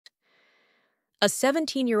A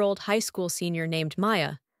 17-year-old high school senior named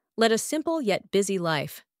Maya led a simple yet busy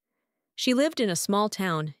life. She lived in a small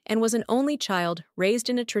town and was an only child raised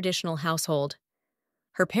in a traditional household.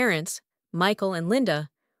 Her parents, Michael and Linda,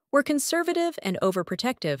 were conservative and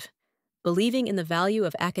overprotective, believing in the value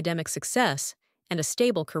of academic success and a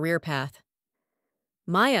stable career path.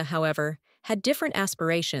 Maya, however, had different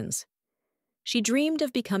aspirations. She dreamed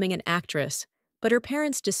of becoming an actress, but her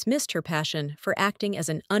parents dismissed her passion for acting as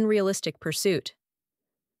an unrealistic pursuit.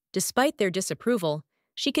 Despite their disapproval,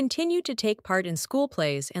 she continued to take part in school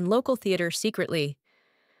plays and local theater secretly.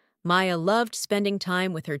 Maya loved spending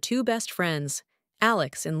time with her two best friends,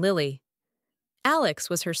 Alex and Lily. Alex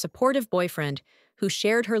was her supportive boyfriend who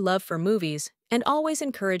shared her love for movies and always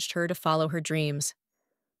encouraged her to follow her dreams.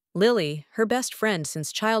 Lily, her best friend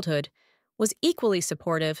since childhood, was equally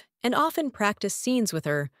supportive and often practiced scenes with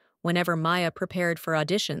her whenever Maya prepared for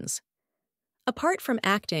auditions. Apart from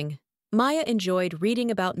acting, Maya enjoyed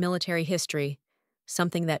reading about military history,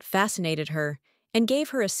 something that fascinated her and gave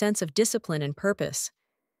her a sense of discipline and purpose.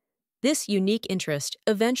 This unique interest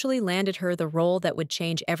eventually landed her the role that would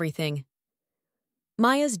change everything.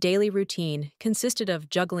 Maya's daily routine consisted of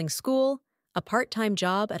juggling school, a part-time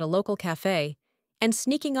job at a local cafe, and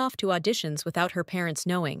sneaking off to auditions without her parents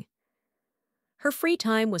knowing. Her free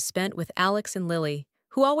time was spent with Alex and Lily,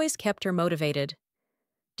 who always kept her motivated.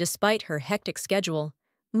 Despite her hectic schedule,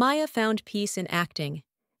 Maya found peace in acting,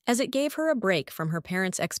 as it gave her a break from her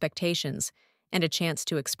parents' expectations and a chance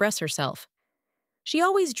to express herself. She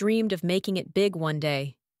always dreamed of making it big one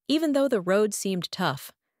day, even though the road seemed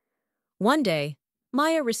tough. One day,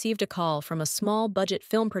 Maya received a call from a small-budget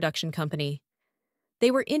film production company.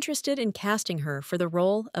 They were interested in casting her for the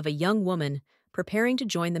role of a young woman preparing to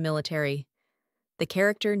join the military. The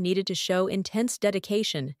character needed to show intense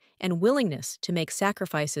dedication and willingness to make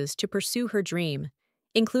sacrifices to pursue her dream,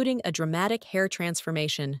 including a dramatic hair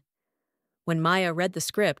transformation. When Maya read the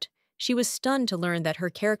script, she was stunned to learn that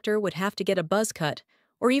her character would have to get a buzz cut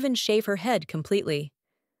or even shave her head completely.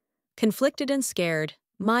 Conflicted and scared,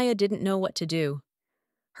 Maya didn't know what to do.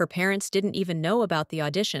 Her parents didn't even know about the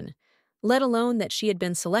audition, let alone that she had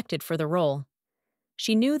been selected for the role.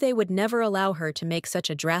 She knew they would never allow her to make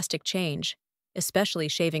such a drastic change, especially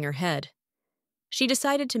shaving her head. She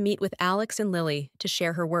decided to meet with Alex and Lily to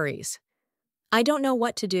share her worries. "I don't know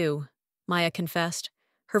what to do," Maya confessed,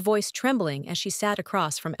 her voice trembling as she sat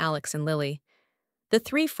across from Alex and Lily. The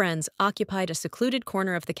three friends occupied a secluded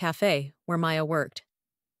corner of the cafe where Maya worked.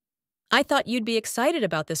 "I thought you'd be excited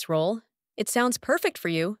about this role. It sounds perfect for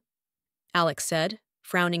you," Alex said,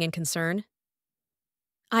 frowning in concern.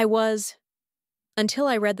 "I was, until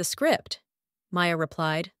I read the script," Maya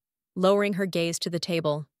replied, lowering her gaze to the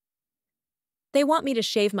table. "They want me to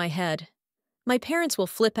shave my head. My parents will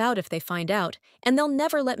flip out if they find out, and they'll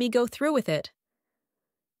never let me go through with it."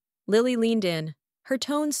 Lily leaned in, her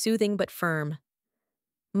tone soothing but firm.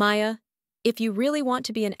 "Maya, if you really want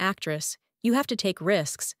to be an actress, you have to take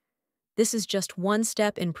risks. This is just one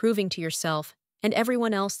step in proving to yourself and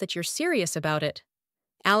everyone else that you're serious about it."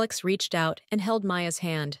 Alex reached out and held Maya's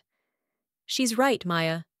hand. "She's right,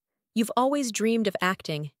 Maya. You've always dreamed of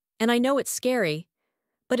acting, and I know it's scary,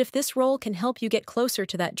 but if this role can help you get closer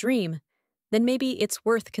to that dream, then maybe it's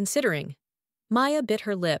worth considering." Maya bit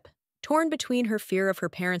her lip, torn between her fear of her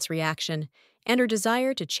parents' reaction and her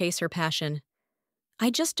desire to chase her passion.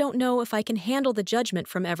 "I just don't know if I can handle the judgment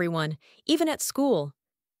from everyone, even at school.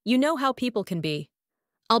 You know how people can be.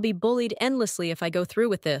 I'll be bullied endlessly if I go through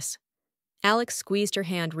with this." Alex squeezed her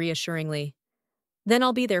hand reassuringly. "Then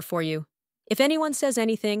I'll be there for you. If anyone says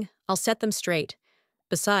anything, I'll set them straight.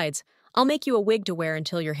 Besides, I'll make you a wig to wear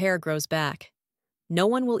until your hair grows back. No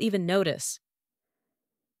one will even notice."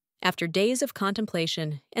 After days of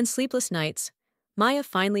contemplation and sleepless nights, Maya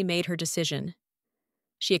finally made her decision.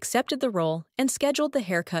 She accepted the role and scheduled the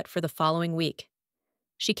haircut for the following week.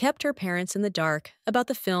 She kept her parents in the dark about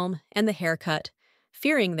the film and the haircut,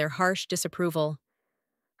 fearing their harsh disapproval.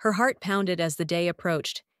 Her heart pounded as the day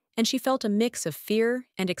approached, and she felt a mix of fear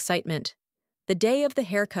and excitement. The day of the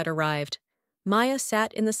haircut arrived. Maya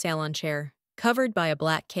sat in the salon chair, covered by a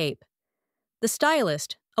black cape. The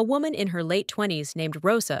stylist, a woman in her late 20s named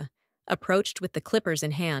Rosa, approached with the clippers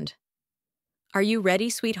in hand. "Are you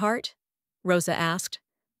ready, sweetheart?" Rosa asked,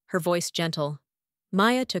 her voice gentle.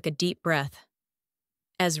 Maya took a deep breath.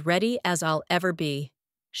 "As ready as I'll ever be,"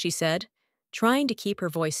 she said, trying to keep her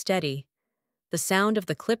voice steady. The sound of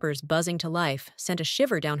the clippers buzzing to life sent a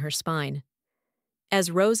shiver down her spine.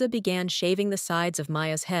 As Rosa began shaving the sides of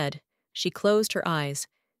Maya's head, she closed her eyes,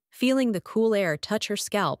 feeling the cool air touch her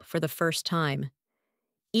scalp for the first time.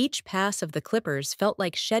 Each pass of the clippers felt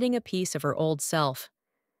like shedding a piece of her old self.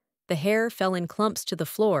 The hair fell in clumps to the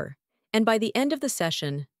floor, and by the end of the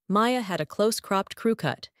session, Maya had a close-cropped crew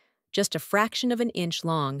cut, just a fraction of an inch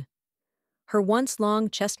long. Her once long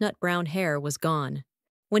chestnut-brown hair was gone.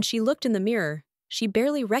 When she looked in the mirror, she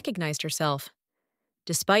barely recognized herself.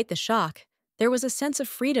 Despite the shock, there was a sense of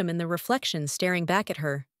freedom in the reflection staring back at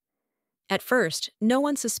her. At first, no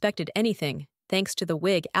one suspected anything, thanks to the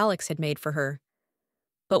wig Alex had made for her.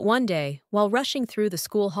 But one day, while rushing through the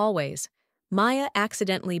school hallways, Maya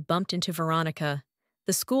accidentally bumped into Veronica,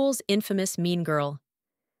 the school's infamous mean girl.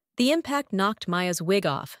 The impact knocked Maya's wig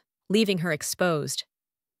off, leaving her exposed.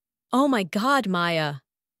 "Oh my God, Maya!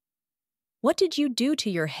 What did you do to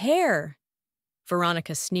your hair?"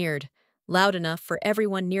 Veronica sneered, loud enough for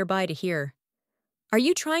everyone nearby to hear. "Are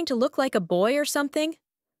you trying to look like a boy or something?"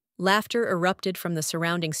 Laughter erupted from the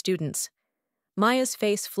surrounding students. Maya's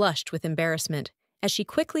face flushed with embarrassment as she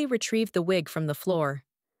quickly retrieved the wig from the floor.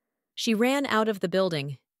 She ran out of the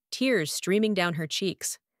building, tears streaming down her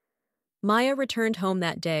cheeks. Maya returned home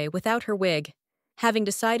that day without her wig, having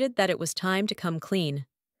decided that it was time to come clean.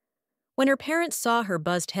 When her parents saw her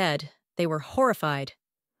buzzed head, they were horrified.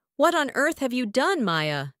 "What on earth have you done,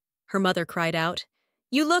 Maya?" her mother cried out.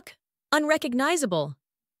 "You look unrecognizable."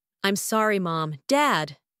 "I'm sorry, Mom.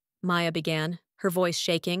 Dad," Maya began, her voice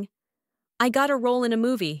shaking. "I got a role in a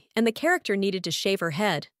movie, and the character needed to shave her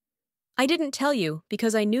head. I didn't tell you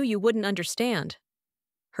because I knew you wouldn't understand."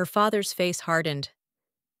 Her father's face hardened.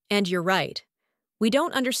 "And you're right. We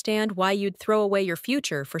don't understand why you'd throw away your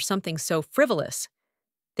future for something so frivolous."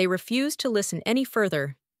 They refused to listen any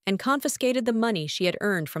further and confiscated the money she had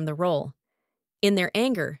earned from the role. In their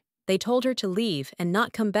anger, they told her to leave and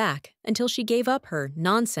not come back until she gave up her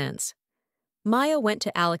nonsense. Maya went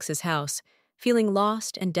to Alex's house, feeling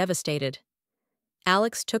lost and devastated.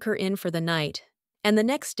 Alex took her in for the night, and the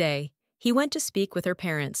next day, he went to speak with her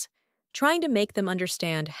parents, trying to make them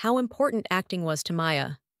understand how important acting was to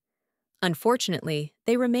Maya. Unfortunately,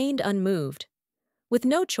 they remained unmoved. With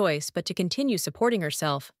no choice but to continue supporting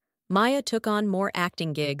herself, Maya took on more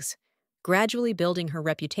acting gigs, gradually building her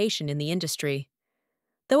reputation in the industry.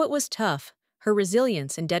 Though it was tough, her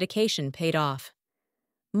resilience and dedication paid off.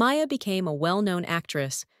 Maya became a well-known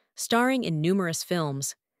actress, starring in numerous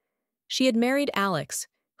films. She had married Alex,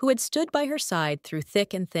 who had stood by her side through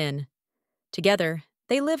thick and thin. Together,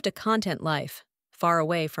 they lived a content life, far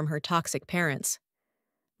away from her toxic parents.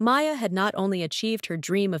 Maya had not only achieved her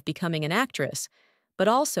dream of becoming an actress, but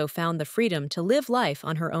also found the freedom to live life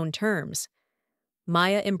on her own terms.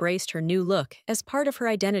 Maya embraced her new look as part of her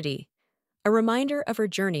identity, a reminder of her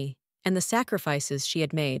journey and the sacrifices she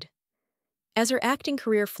had made. As her acting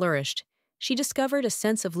career flourished, she discovered a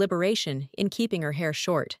sense of liberation in keeping her hair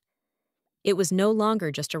short. It was no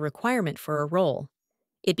longer just a requirement for a role.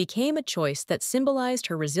 It became a choice that symbolized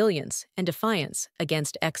her resilience and defiance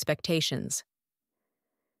against expectations.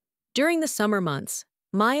 During the summer months,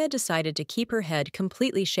 Maya decided to keep her head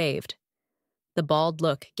completely shaved. The bald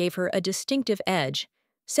look gave her a distinctive edge,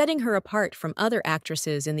 setting her apart from other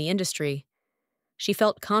actresses in the industry. She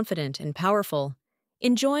felt confident and powerful,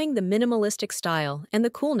 enjoying the minimalistic style and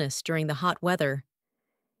the coolness during the hot weather.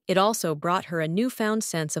 It also brought her a newfound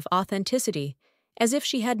sense of authenticity, as if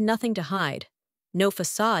she had nothing to hide, no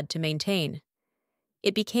facade to maintain.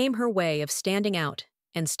 It became her way of standing out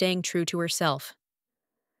and staying true to herself.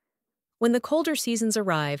 When the colder seasons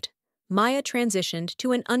arrived, Maya transitioned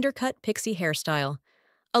to an undercut pixie hairstyle,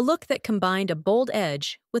 a look that combined a bold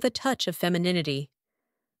edge with a touch of femininity.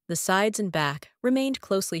 The sides and back remained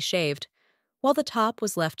closely shaved, while the top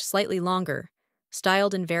was left slightly longer,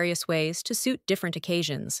 styled in various ways to suit different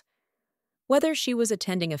occasions. Whether she was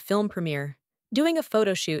attending a film premiere, doing a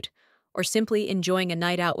photo shoot, or simply enjoying a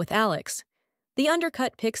night out with Alex, the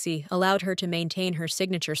undercut pixie allowed her to maintain her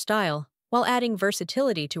signature style while adding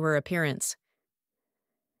versatility to her appearance.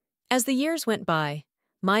 As the years went by,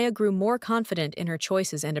 Maya grew more confident in her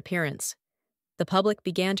choices and appearance. The public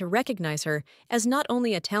began to recognize her as not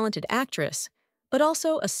only a talented actress, but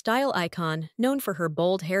also a style icon known for her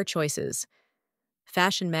bold hair choices.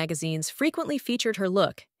 Fashion magazines frequently featured her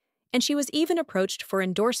look, and she was even approached for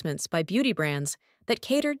endorsements by beauty brands that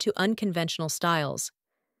catered to unconventional styles.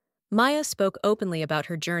 Maya spoke openly about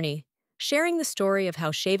her journey, sharing the story of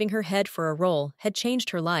how shaving her head for a role had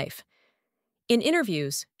changed her life. In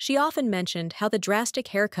interviews, she often mentioned how the drastic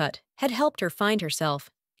haircut had helped her find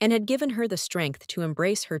herself and had given her the strength to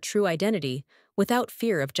embrace her true identity without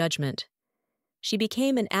fear of judgment. She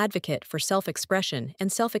became an advocate for self-expression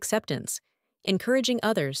and self-acceptance, encouraging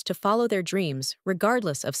others to follow their dreams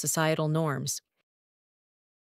regardless of societal norms.